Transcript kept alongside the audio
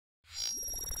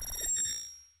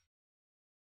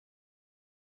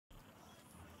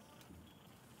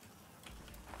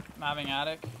I'm having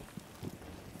attic.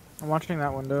 I'm watching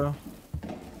that window.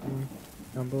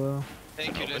 Down below.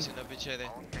 Thank you, listen, appreciate it.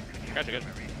 Gotcha, good.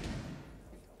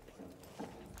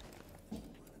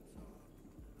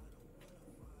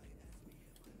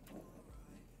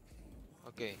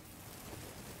 Okay.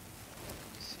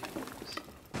 Let's see.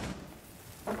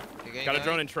 Again, Got a guy,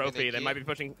 drone and with trophy. the They key. might be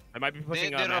pushing. They might be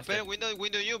pushing. They Master. window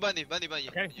you, Bunny,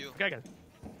 Okay. you. Okay.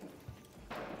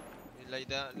 You lay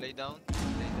down.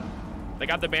 They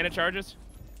got the bandit charges.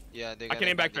 Yeah, they I got can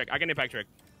a impact bandit. trick. I can impact trick.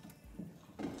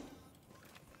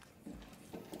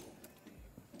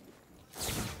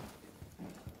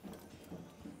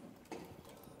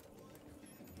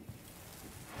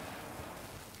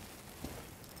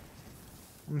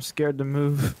 I'm scared to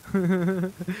move.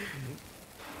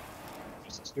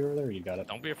 Just you're there, you got it.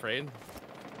 Don't be afraid.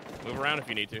 Move around if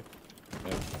you need to.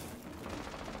 Yeah.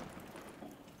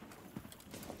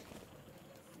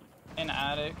 In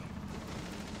attic.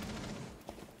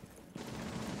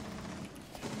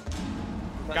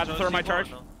 Got the thermite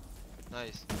charge. No?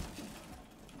 Nice.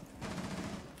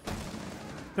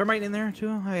 Thermite in there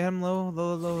too. I am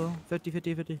low.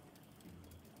 50.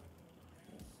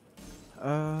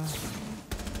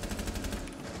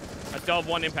 I still have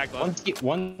one impact left.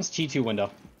 One's T2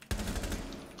 window.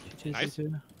 Nice.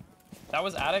 That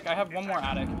was attic. I have one more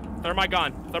attic. Thermite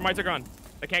gone. Thermites are gone.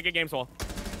 They can't get games wall.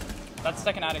 That's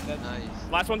second attic dead. Nice.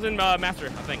 Last one's in master, I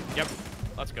think. Yep.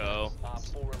 Let's go. Op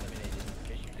 4 eliminated.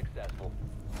 Mission successful.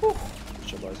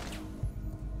 Shit, boys.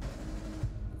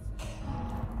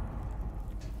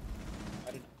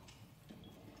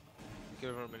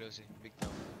 Careful, Melusi. Big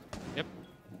town. Yep.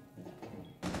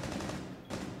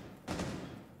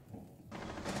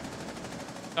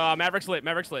 Maverick's lit.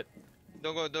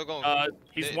 Don't go.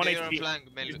 He's They- one they are on HP. flank,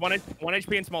 He's Melu. one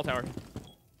HP in small tower.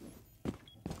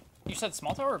 You said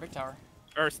small tower or big tower?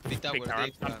 Or Big tower, big tower.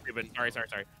 big I'm tower. stupid.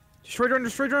 Sorry. Destroy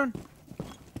drone.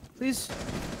 Please.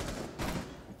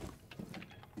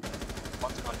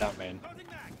 One's gone down main.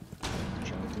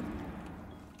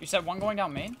 You said one going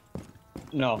down main?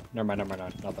 No, never mind.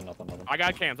 Nothing. I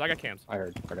got cams. I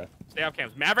heard. Okay. Stay off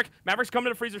cams. Maverick's coming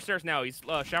to the freezer stairs now. He's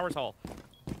showers hall.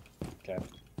 Okay.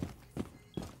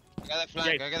 I got a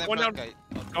flank. Yeah, I got a going flank.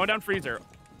 down- Going down freezer.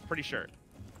 Pretty sure.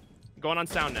 Going on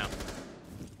sound now.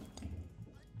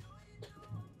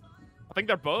 I think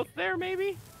they're both there,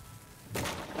 maybe?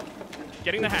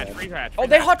 Getting the hatch. Freezer hatch. Oh,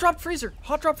 they hot drop freezer.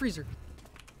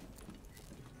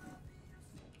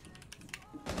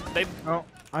 They Oh,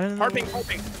 I didn't know. Harping.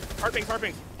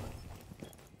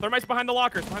 Thermite's behind the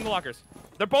lockers.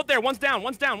 They're both there. One's down.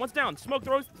 Smoke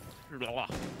throws.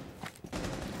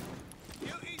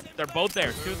 They're both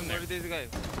there. Two of them there. Where is this guy?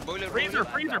 Boiler. Freezer.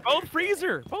 Both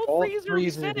freezer.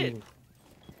 You said it.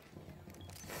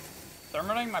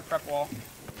 Thermiting my prep wall.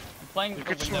 I'm playing the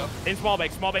window. In small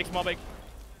bake.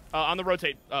 On the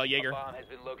rotate, Jaeger. Bomb has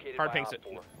been located Hard by pinks Op it.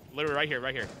 4. Literally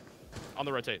right here. On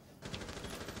the rotate.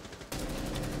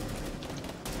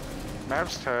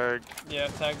 Mav's tagged. Yeah,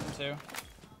 tagged him too.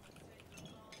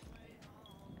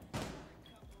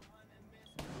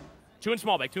 Two in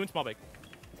small bake.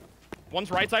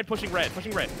 One's right side pushing red.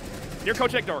 Near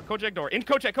Kojak door. In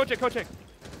Kojak.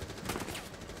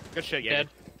 Good shit, yeah.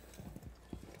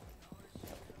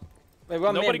 Wait, we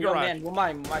got Nobody man, garage. We'll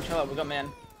mine, chill out, we got man.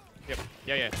 Yep.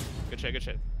 Yeah. Good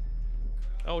shit.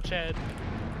 Oh, Chad.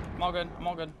 I'm all good.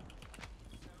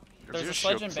 There's your a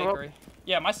sledge shield in still up? bakery.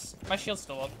 Yeah, my shield's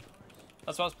still up.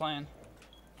 That's what I was playing.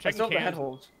 I Checking still have the head cams.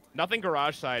 holes. Nothing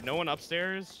garage side. No one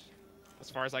upstairs, as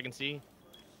far as I can see.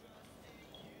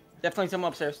 Definitely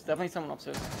someone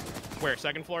upstairs. Where?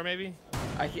 Second floor, maybe?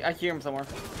 I hear him somewhere.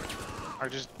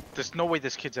 There's no way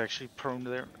this kid's actually prone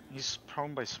there. He's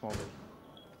prone by small.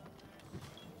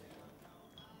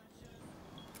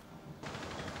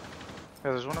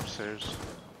 Yeah, there's one upstairs.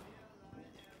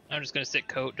 I'm just gonna sit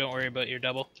coat. Don't worry about your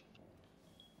double.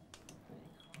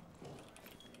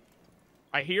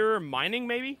 I hear mining,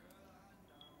 maybe.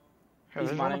 Yeah, He's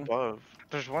there's mining. one above.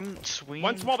 There's one swing.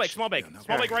 One small bake. Small bake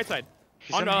right side.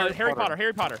 He's On in Harry Potter.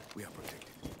 We are protected.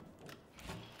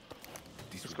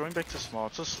 He's going back to small.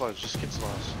 It's a sludge. Just gets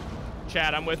lost.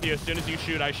 Chad, I'm with you. As soon as you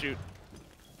shoot, I shoot.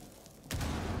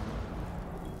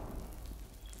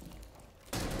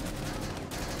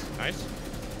 Nice.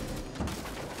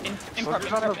 In Sludge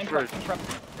prep, is on the bridge.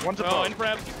 One's above. Oh, in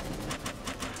prep.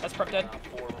 That's prep dead.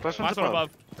 Last one's Last one above.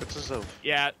 It's a Zove.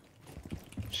 Yeah,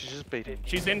 She's just baiting.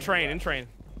 she's in train.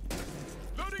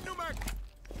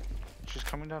 She's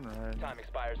coming down right. Time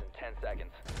expires in 10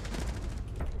 seconds.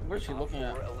 Where's she looking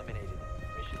at? 4 eliminated.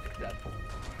 Mission successful.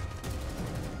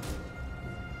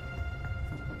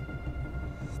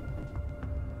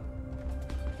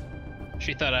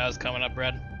 She thought I was coming up,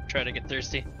 Brad. try to get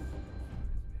thirsty.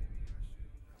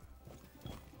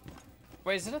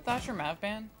 Wait, is it a Thatcher Mav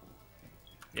ban?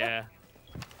 Yeah.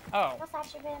 Oh, No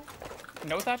Thatcher ban.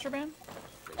 no Thatcher ban?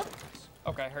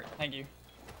 Okay, hurt. Thank you.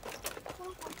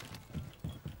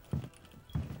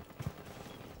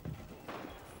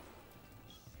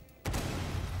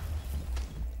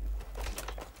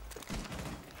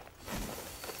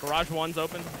 Garage 1's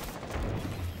open.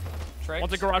 Tricked.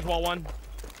 One's a garage wall 1.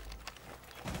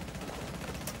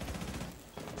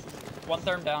 One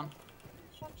therm down.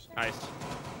 Nice.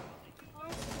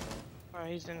 Oh,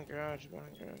 he's in the garage. Going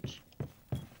in the garage.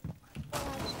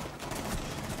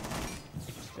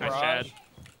 Nice, Garage. Chad.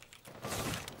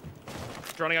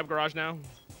 Droning up garage now.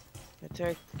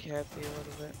 Attack Kathy a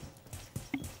little bit.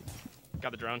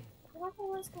 Got the drone. What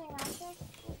was going on here?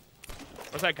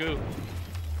 Where's that goo?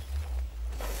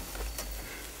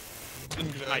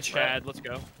 Nice, Chad. Let's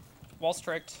go. Wall's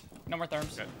tricked. No more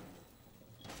therms. Okay.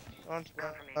 On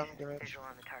garage.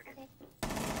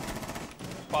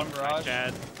 Bottom Nice, garage.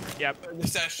 Chad. Yep.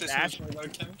 This Ash just Ash?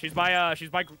 okay. She's by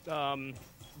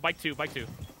bike 2.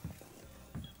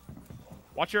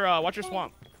 Watch your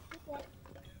swamp.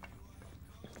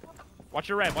 Watch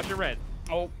your red.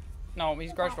 Oh, no,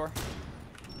 he's garage door.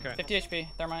 Okay. 50 HP.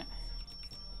 Thermite.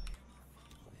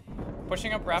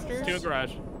 Pushing up rafters. 2 in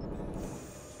garage.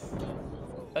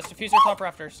 That's diffuser top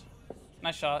rafters.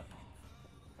 Nice shot.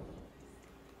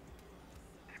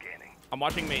 I'm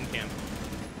watching main cam.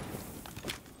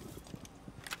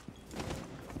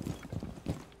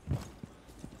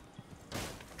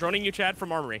 Droning you, Chad,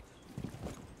 from armory.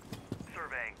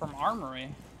 From armory.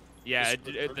 Yeah,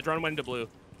 the drone went into blue.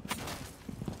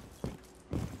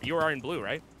 You are in blue,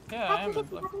 right? Yeah, I am in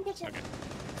blue. Okay.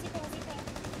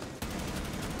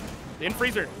 In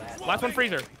freezer. Last one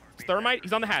freezer. It's thermite.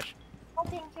 He's on the hatch.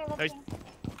 Nice.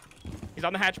 He's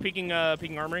on the hatch peeking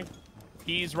armory.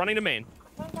 He's running to main.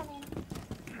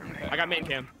 I got main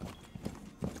cam.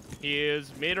 He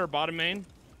is mid or bottom main.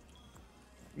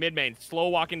 Mid main. Slow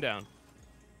walking down.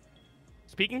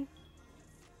 He's peeking.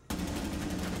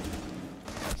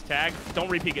 He's tagged. Don't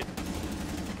re-peek it.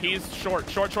 He's short.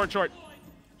 Short.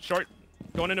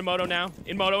 Going into moto now.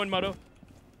 In moto.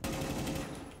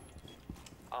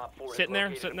 Sitting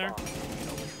there.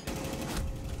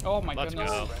 Oh my Let's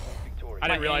goodness. go. I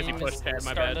didn't realize he aim pushed is head.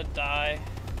 My starting bad. to die.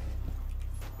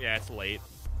 Yeah, it's late.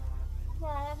 Yeah,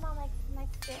 I'm on like my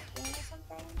 15 or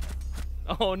something.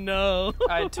 Oh no.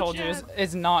 I told you,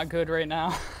 it's not good right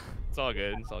now. It's all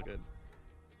good.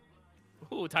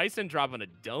 Ooh, Tyson dropping a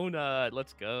donut.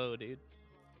 Let's go, dude.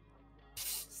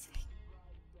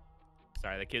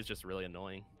 Sorry, that kid's just really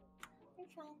annoying. You're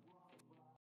fine.